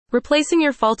Replacing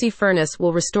your faulty furnace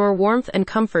will restore warmth and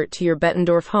comfort to your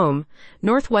Bettendorf home.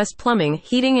 Northwest Plumbing,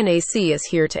 Heating and AC is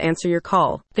here to answer your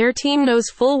call. Their team knows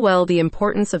full well the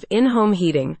importance of in-home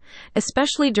heating,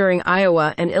 especially during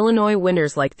Iowa and Illinois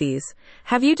winters like these.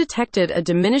 Have you detected a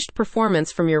diminished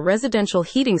performance from your residential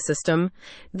heating system?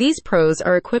 These pros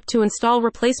are equipped to install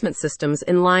replacement systems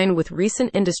in line with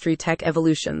recent industry tech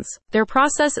evolutions. Their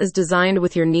process is designed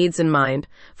with your needs in mind,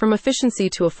 from efficiency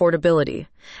to affordability.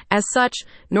 As such,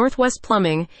 Northwest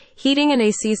Plumbing, Heating and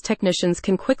AC's technicians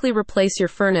can quickly replace your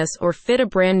furnace or fit a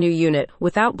brand new unit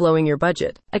without blowing your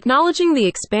budget. Acknowledging the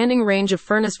expanding range of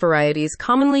furnace varieties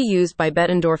commonly used by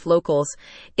Bettendorf locals,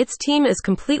 its team is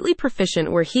completely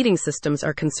proficient where heating systems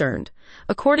are concerned.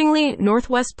 Accordingly,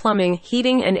 Northwest Plumbing,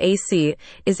 Heating and AC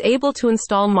is able to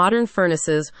install modern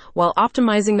furnaces while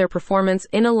optimizing their performance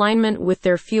in alignment with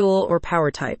their fuel or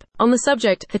power type. On the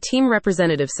subject, a team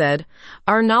representative said,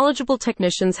 "Our knowledgeable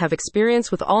technicians have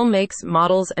experience with all makes,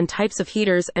 models, and types of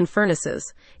heaters and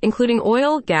furnaces, including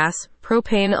oil, gas,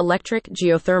 propane, electric,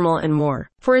 geothermal, and more."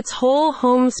 For its whole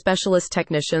home specialist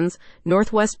technicians,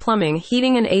 Northwest Plumbing,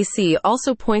 Heating and AC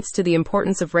also points to the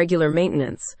importance of regular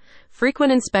maintenance.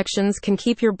 Frequent inspections can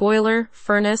keep your boiler,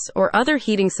 furnace, or other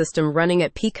heating system running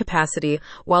at peak capacity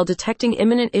while detecting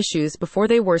imminent issues before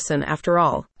they worsen. After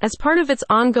all, as part of its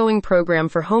ongoing program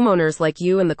for homeowners like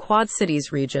you in the Quad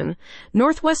Cities region,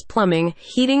 Northwest Plumbing,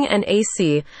 Heating and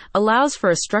AC allows for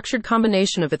a structured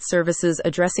combination of its services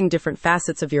addressing different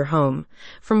facets of your home.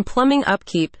 From plumbing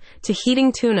upkeep to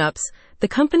heating tune-ups, the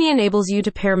company enables you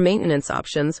to pair maintenance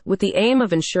options with the aim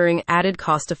of ensuring added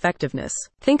cost effectiveness.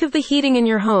 Think of the heating in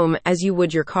your home as you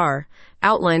would your car,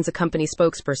 outlines a company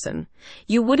spokesperson.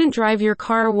 You wouldn't drive your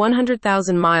car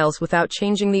 100,000 miles without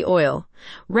changing the oil.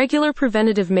 Regular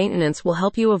preventative maintenance will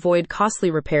help you avoid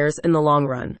costly repairs in the long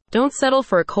run. Don't settle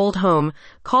for a cold home.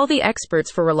 Call the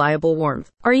experts for reliable warmth.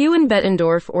 Are you in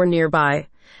Bettendorf or nearby?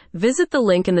 Visit the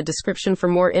link in the description for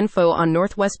more info on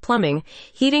Northwest Plumbing,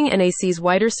 Heating and AC's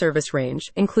wider service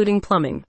range, including plumbing,